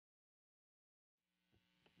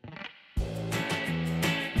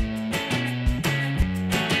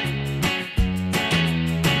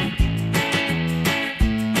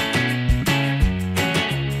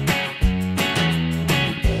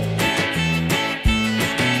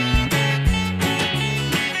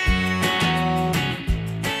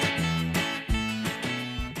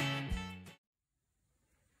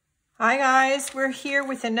Hi guys, we're here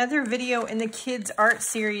with another video in the kids art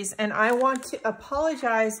series, and I want to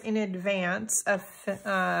apologize in advance of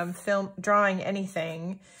drawing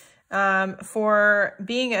anything for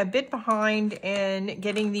being a bit behind in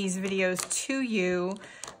getting these videos to you.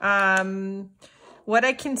 What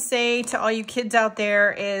I can say to all you kids out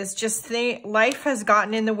there is just life has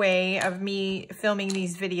gotten in the way of me filming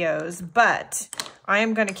these videos, but I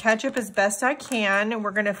am going to catch up as best I can, and we're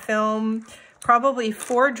going to film probably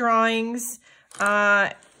 4 drawings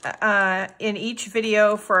in each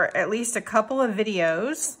video for at least a couple of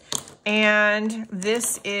videos. And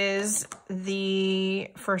this is the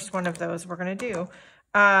first one of those we're going to do.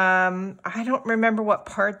 I don't remember what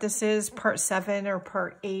part this is, part 7 or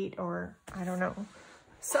part 8, or I don't know,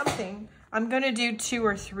 something. I'm going to do 2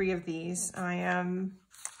 or 3 of these. I am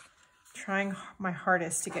trying my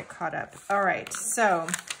hardest to get caught up. All right, so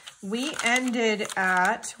we ended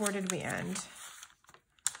at, where did we end?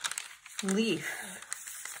 Leaf.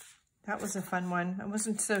 That was a fun one. I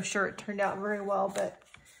wasn't so sure it turned out very well, but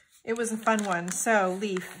it was a fun one. So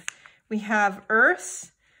leaf. We have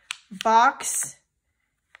earth, box,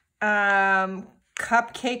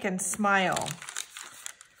 cupcake, and smile.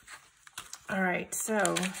 All right,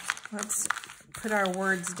 so let's put our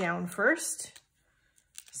words down first.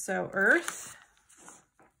 So earth,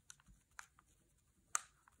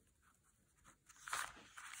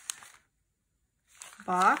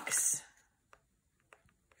 box,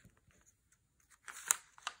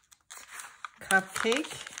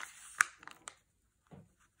 cupcake,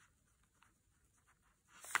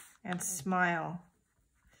 and smile.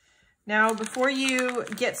 Now, before you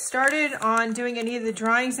get started on doing any of the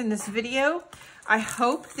drawings in this video, I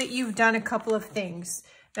hope that you've done a couple of things.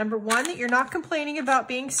 Number 1, that you're not complaining about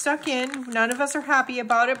being stuck in. None of us are happy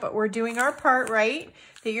about it, but we're doing our part, right?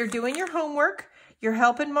 That you're doing your homework, you're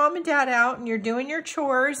helping mom and dad out, and you're doing your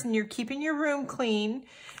chores, and you're keeping your room clean.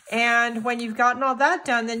 And when you've gotten all that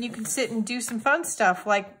done, then you can sit and do some fun stuff,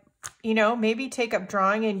 like, you know, maybe take up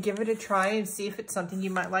drawing and give it a try and see if it's something you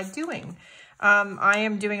might like doing. I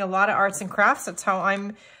am doing a lot of arts and crafts. That's how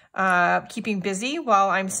I'm keeping busy while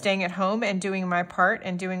I'm staying at home and doing my part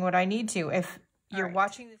and doing what I need to. If you're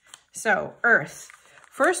watching this. So earth.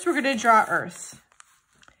 First, we're going to draw earth.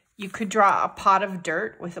 You could draw a pot of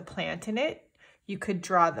dirt with a plant in it. You could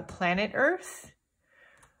draw the planet Earth.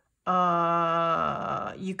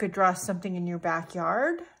 You could draw something in your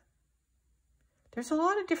backyard. There's a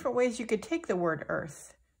lot of different ways you could take the word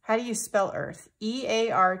earth. How do you spell earth?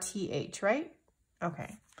 E-A-R-T-H, right?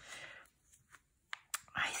 Okay.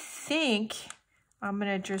 I think I'm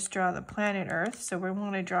going to just draw the planet Earth. So we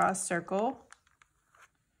want to draw a circle.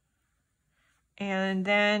 And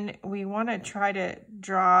then we want to try to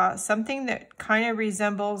draw something that kind of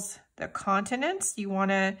resembles the continents. You want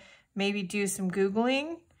to maybe do some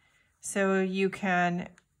Googling so you can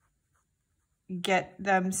get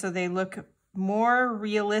them so they look more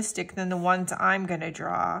realistic than the ones I'm going to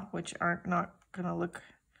draw, which aren't not going to look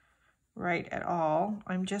right at all.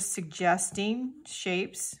 I'm just suggesting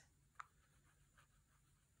shapes.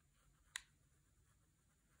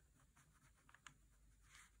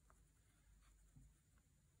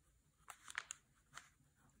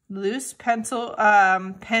 Loose pencil,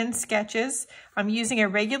 pen sketches. I'm using a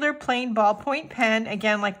regular plain ballpoint pen.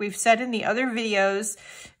 Again, like we've said in the other videos,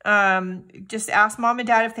 just ask mom and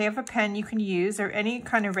dad if they have a pen you can use, or any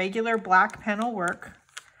kind of regular black pen will work.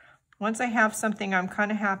 Once I have something I'm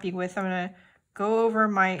kind of happy with, I'm going to go over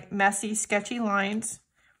my messy, sketchy lines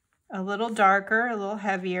a little darker, a little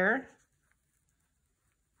heavier.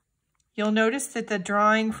 You'll notice that the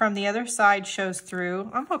drawing from the other side shows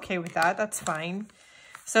through. I'm okay with that. That's fine.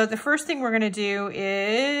 So the first thing we're going to do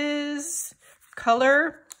is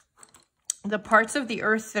color the parts of the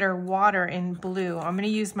earth that are water in blue. I'm going to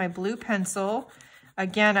use my blue pencil.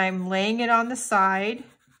 Again, I'm laying it on the side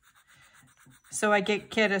so I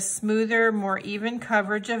get a smoother, more even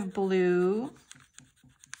coverage of blue.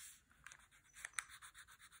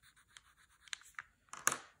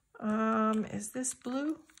 Is this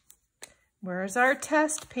blue? Where's our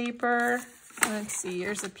test paper? Let's see,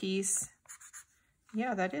 here's a piece.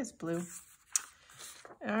 Yeah, that is blue.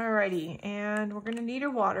 Alrighty, and we're gonna need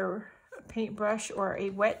a paintbrush or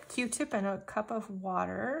a wet Q-tip and a cup of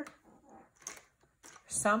water.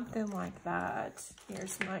 Something like that.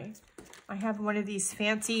 Here's I have one of these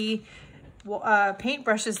fancy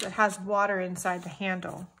paintbrushes that has water inside the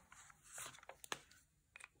handle.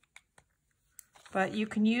 But you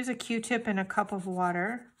can use a Q-tip and a cup of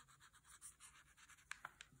water.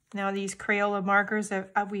 Now these Crayola markers,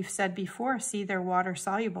 that we've said before, see, they're water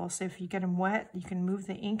soluble. So if you get them wet, you can move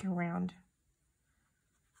the ink around.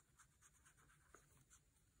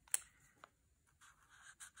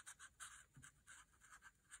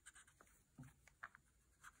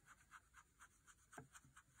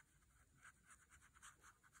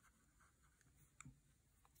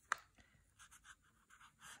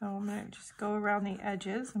 So I'm going to just go around the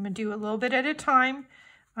edges. I'm going to do a little bit at a time.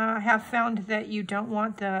 I have found that you don't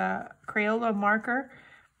want the Crayola marker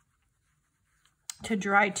to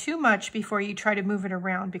dry too much before you try to move it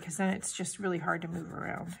around, because then it's just really hard to move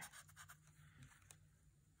around.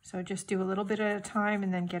 So just do a little bit at a time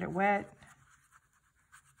and then get it wet.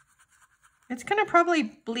 It's going to probably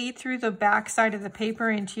bleed through the back side of the paper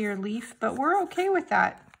into your leaf, but we're okay with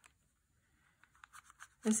that.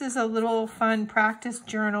 This is a little fun practice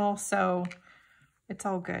journal, so it's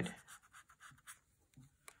all good.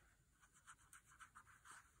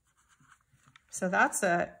 So that's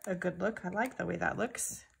a good look. I like the way that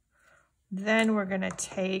looks. Then we're going to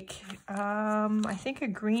take, I think, a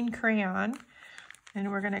green crayon,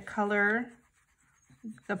 and we're going to color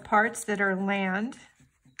the parts that are land.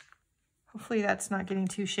 Hopefully that's not getting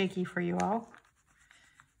too shaky for you all.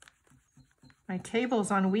 My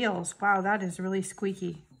table's on wheels. Wow, that is really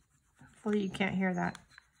squeaky. Hopefully you can't hear that.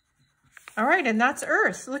 All right, and that's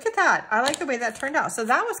earth. Look at that. I like the way that turned out. So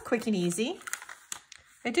that was quick and easy.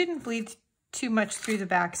 It didn't bleed too much through the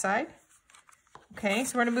backside. Okay,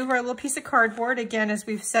 so we're gonna move our little piece of cardboard. Again, as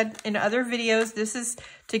we've said in other videos, this is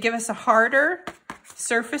to give us a harder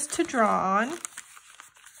surface to draw on.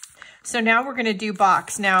 So now we're gonna do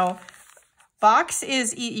box. Now, box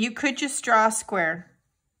is, you could just draw a square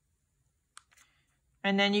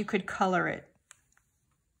and then you could color it,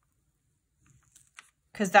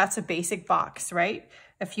 because that's a basic box, right?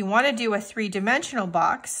 If you want to do a three-dimensional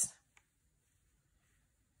box,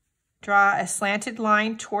 draw a slanted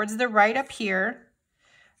line towards the right up here,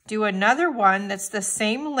 do another one that's the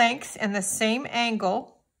same length and the same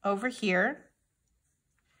angle over here,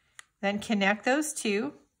 then connect those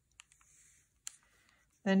two,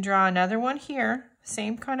 then draw another one here,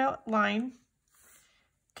 same kind of line,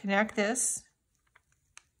 connect this,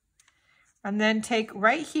 and then take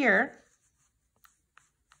right here,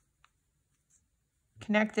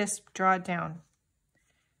 connect this, draw it down,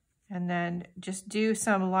 and then just do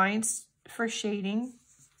some lines for shading.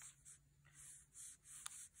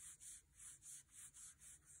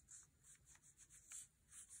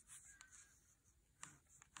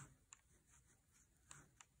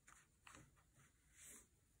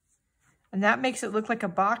 And that makes it look like a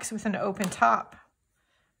box with an open top.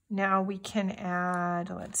 Now we can add,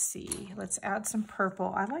 let's see, let's add some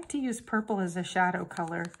purple. I like to use purple as a shadow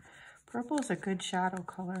color. Purple is a good shadow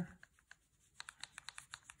color.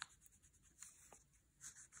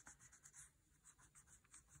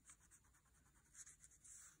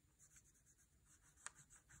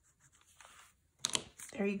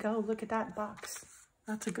 There you go, look at that box.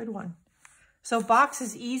 That's a good one. So box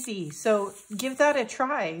is easy. So give that a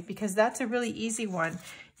try, because that's a really easy one.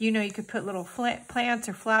 You know, you could put little plants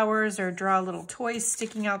or flowers or draw little toys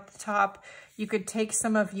sticking out the top. You could take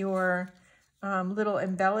some of your little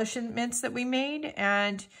embellishments that we made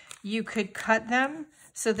and you could cut them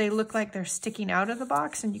so they look like they're sticking out of the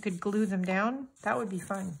box, and you could glue them down. That would be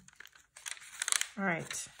fun. All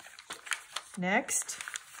right. Next,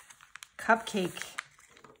 cupcake.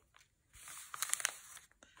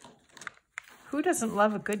 Who doesn't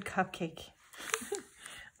love a good cupcake?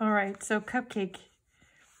 All right, so cupcake.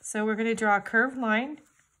 So we're gonna draw a curved line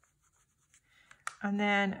and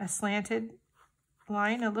then a slanted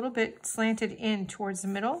line, a little bit slanted in towards the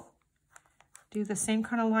middle. Do the same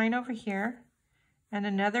kind of line over here and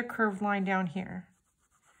another curved line down here.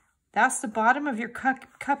 That's the bottom of your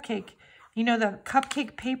cupcake. You know, the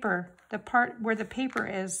cupcake paper, the part where the paper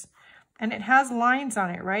is, and it has lines on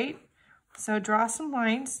it, right? So draw some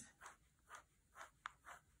lines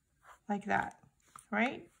like that,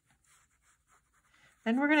 right?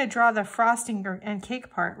 Then we're gonna draw the frosting and cake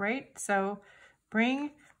part, right? So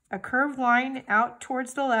bring a curved line out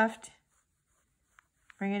towards the left,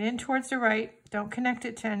 bring it in towards the right, don't connect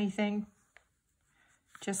it to anything,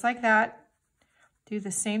 just like that. Do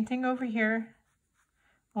the same thing over here,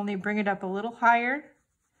 only bring it up a little higher.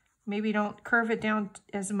 Maybe don't curve it down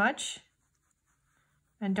as much,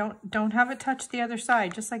 and don't have it touch the other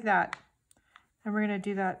side, just like that. And we're gonna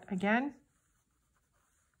do that again.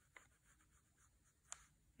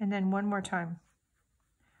 And then one more time.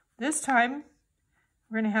 This time,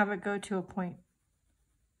 we're gonna have it go to a point.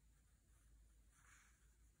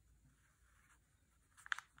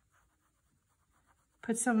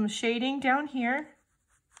 Put some shading down here.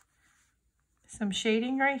 Some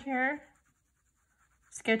shading right here.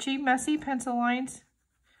 Sketchy, messy pencil lines.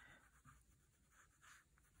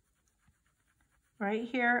 Right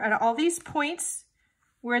here at all these points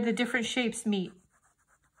where the different shapes meet.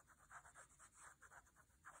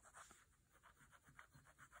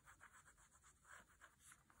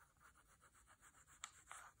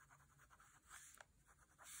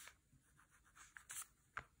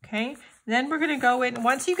 Okay, then we're gonna go in,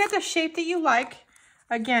 once you get the shape that you like,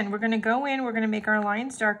 again, we're gonna go in, we're gonna make our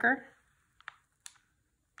lines darker.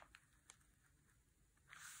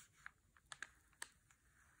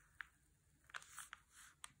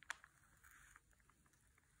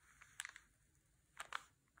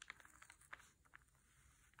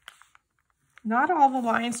 Not all the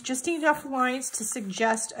lines, just enough lines to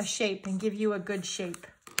suggest a shape and give you a good shape.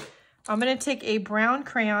 I'm going to take a brown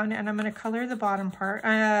crayon and I'm going to color the bottom part.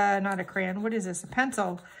 Not a crayon, what is this? A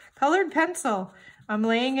pencil. Colored pencil. I'm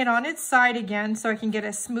laying it on its side again so I can get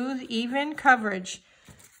a smooth, even coverage.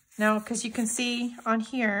 Now, because you can see on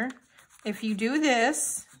here, if you do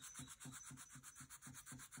this,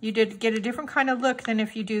 you did get a different kind of look than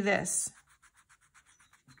if you do this.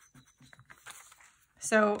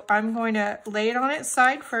 So I'm going to lay it on its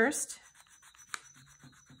side first.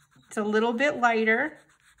 It's a little bit lighter.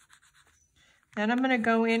 Then I'm going to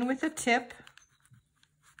go in with a tip.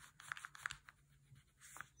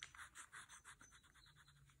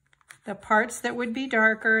 The parts that would be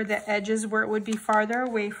darker, the edges where it would be farther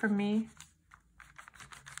away from me.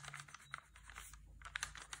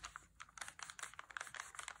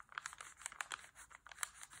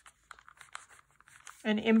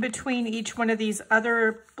 And in between each one of these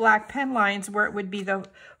other black pen lines where it would be the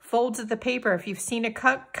folds of the paper. If you've seen a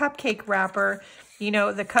cupcake wrapper, you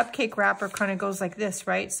know, the cupcake wrapper kind of goes like this,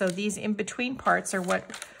 right? So these in-between parts are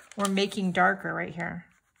what we're making darker right here.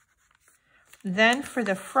 Then for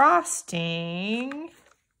the frosting,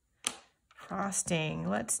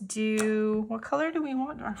 let's do, what color do we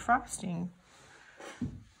want our frosting?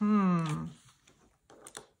 How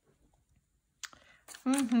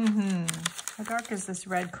dark is this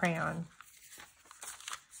red crayon?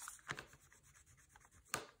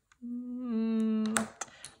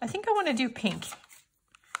 I think I want to do pink.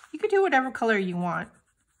 You could do whatever color you want.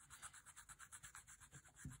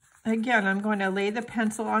 Again, I'm going to lay the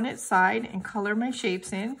pencil on its side and color my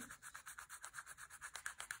shapes in.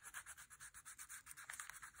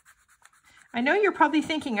 I know you're probably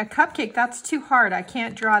thinking, a cupcake, that's too hard. I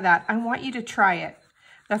can't draw that. I want you to try it.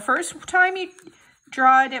 The first time you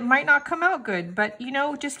draw it, it might not come out good, but you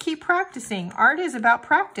know, just keep practicing. Art is about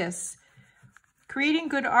practice. Creating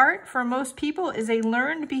good art for most people is a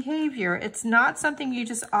learned behavior. It's not something you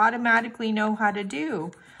just automatically know how to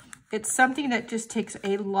do. It's something that just takes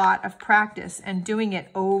a lot of practice and doing it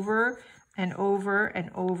over and over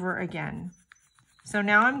and over again. So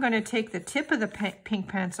now I'm going to take the tip of the pink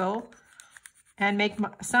pencil and make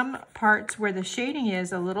some parts where the shading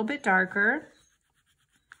is a little bit darker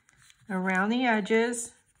around the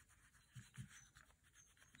edges.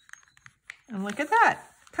 And look at that,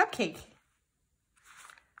 cupcake.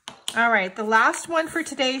 All right, the last one for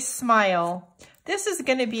today, smile. This is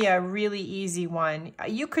going to be a really easy one.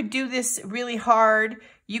 You could do this really hard.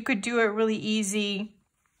 You could do it really easy.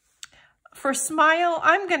 For smile,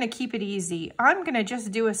 I'm going to keep it easy. I'm going to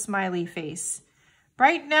just do a smiley face.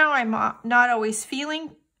 Right now, I'm not always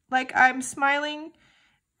feeling like I'm smiling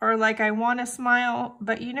or like I want to smile,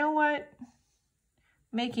 but you know what?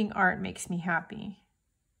 Making art makes me happy.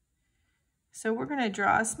 So we're going to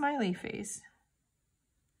draw a smiley face.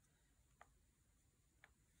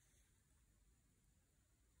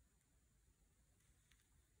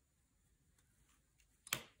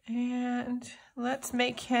 And let's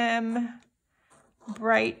make him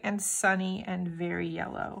bright and sunny and very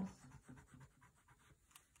yellow.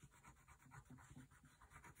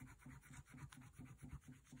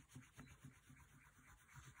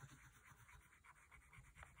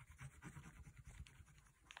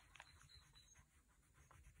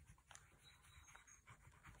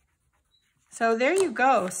 So there you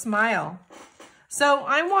go, smile. So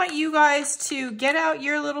I want you guys to get out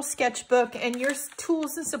your little sketchbook and your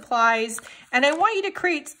tools and supplies, and I want you to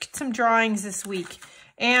create some drawings this week.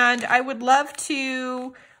 And I would love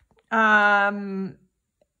to have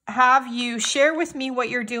you share with me what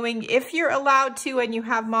you're doing, if you're allowed to and you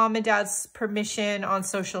have mom and dad's permission on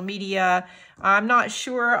social media. I'm not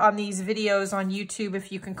sure on these videos on YouTube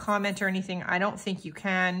if you can comment or anything. I don't think you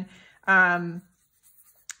can.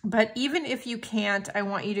 But even if you can't, I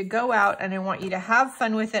want you to go out and I want you to have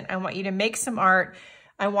fun with it. I want you to make some art.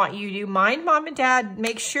 I want you to mind mom and dad.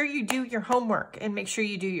 Make sure you do your homework and make sure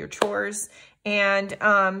you do your chores. And,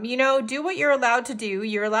 you know, do what you're allowed to do.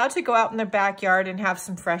 You're allowed to go out in the backyard and have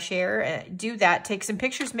some fresh air. Do that. Take some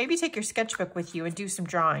pictures. Maybe take your sketchbook with you and do some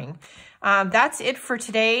drawing. That's it for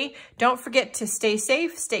today. Don't forget to stay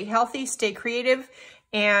safe, stay healthy, stay creative,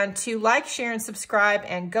 and to like, share, and subscribe,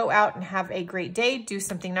 and go out and have a great day. Do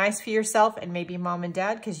something nice for yourself and maybe mom and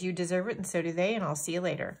dad, because you deserve it and so do they. And I'll see you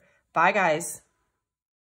later. Bye, guys.